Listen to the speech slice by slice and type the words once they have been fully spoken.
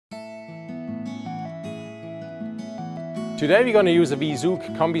Today we're going to use a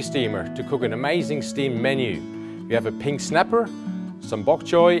V-ZUG Combi-Steamer to cook an amazing steamed menu. We have a pink snapper, some Pak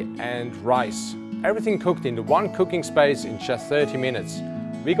Choi and rice. Everything cooked in the one cooking space in just 30 minutes.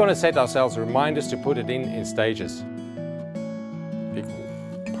 We're going to set ourselves reminders to put it in stages.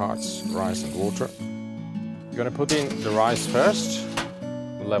 Equal parts rice and water. We're going to put in the rice first,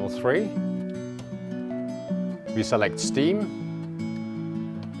 level 3. We select steam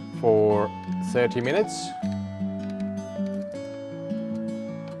for 30 minutes.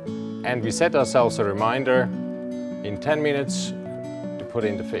 And we set ourselves a reminder in 10 minutes to put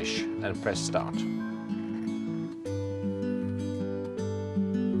in the fish and press start.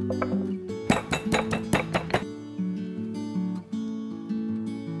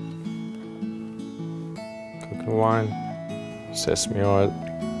 Cooking wine, sesame oil.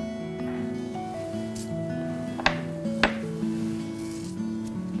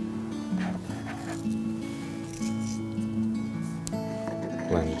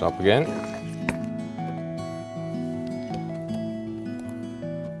 Blend it up again.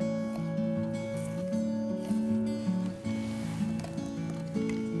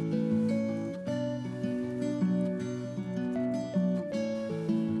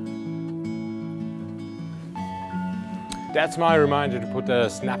 That's my reminder to put the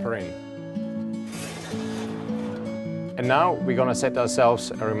snapper in. And now we're going to set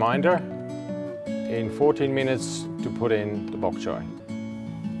ourselves a reminder in 14 minutes to put in the Pak Choi.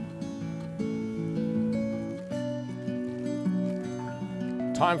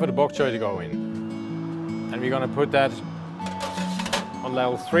 Time for the Pak Choi to go in. And we're going to put that on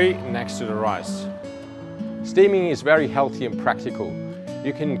level 3 next to the rice. Steaming is very healthy and practical.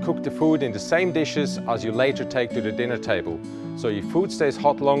 You can cook the food in the same dishes as you later take to the dinner table. So your food stays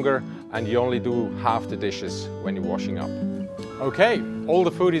hot longer and you only do half the dishes when you're washing up. Okay, all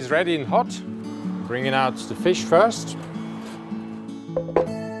the food is ready and hot. Bringing out the fish first.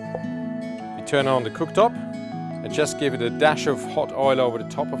 We turn on the cooktop. And just give it a dash of hot oil over the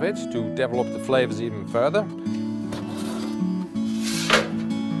top of it to develop the flavors even further.